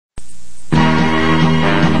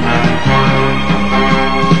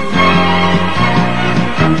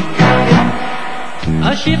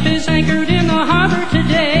ship is anchored in the harbor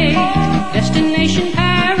today, destination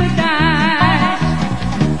paradise.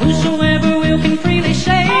 Whosoever will can freely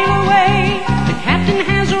sail away. The captain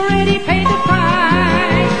has already paid the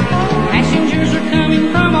price. Passengers are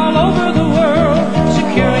coming from all over the world,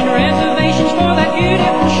 securing reservations for that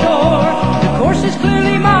beautiful shore. The course is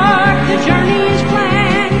clearly marked, the journey is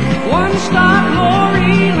planned. One stop,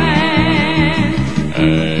 Glory Land.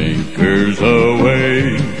 Anchors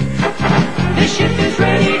away. The ship is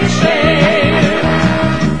ready to sail.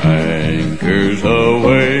 Anchors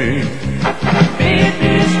away. Bid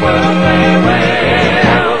this world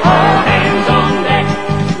farewell. All hands on deck,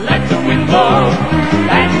 let the wind blow.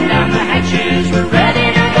 Batten down the hatches, we're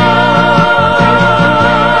ready to go.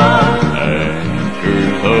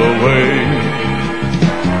 Anchors away.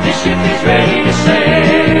 The ship is ready to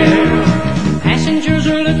sail. Passengers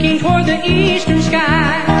are looking toward the eastern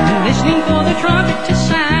sky, listening for the trumpet to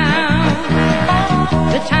sound.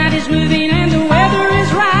 The tide is moving and the weather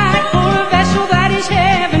is right for a vessel that is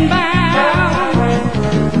heaven bound.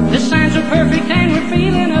 The signs are perfect and we're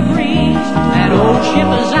feeling a breeze. That old ship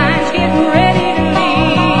of Zion's getting ready to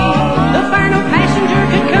leave. The final passenger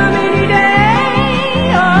could come any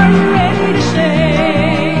day. Are you ready to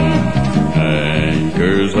sail?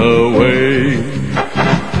 Anchors away.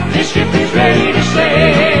 This ship is ready to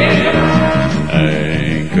sail.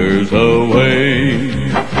 Anchors away.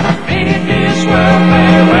 Bid this world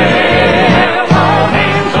farewell. All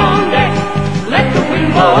hands on deck, let the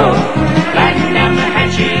wind blow. Batten down the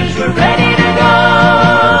hatches, we're ready to go.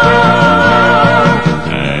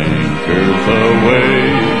 Anchors away.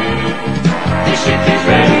 This ship is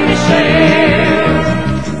ready to sail.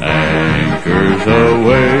 Anchors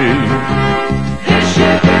away. This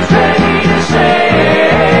ship is ready to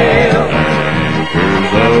sail.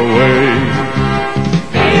 Anchors away.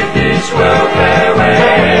 Bid this world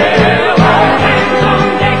farewell. All hands on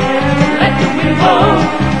deck, let the wind blow.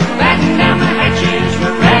 Batten down the hatches,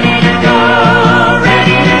 we're ready to go.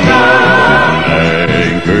 Ready to go.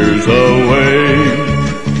 Anchors away.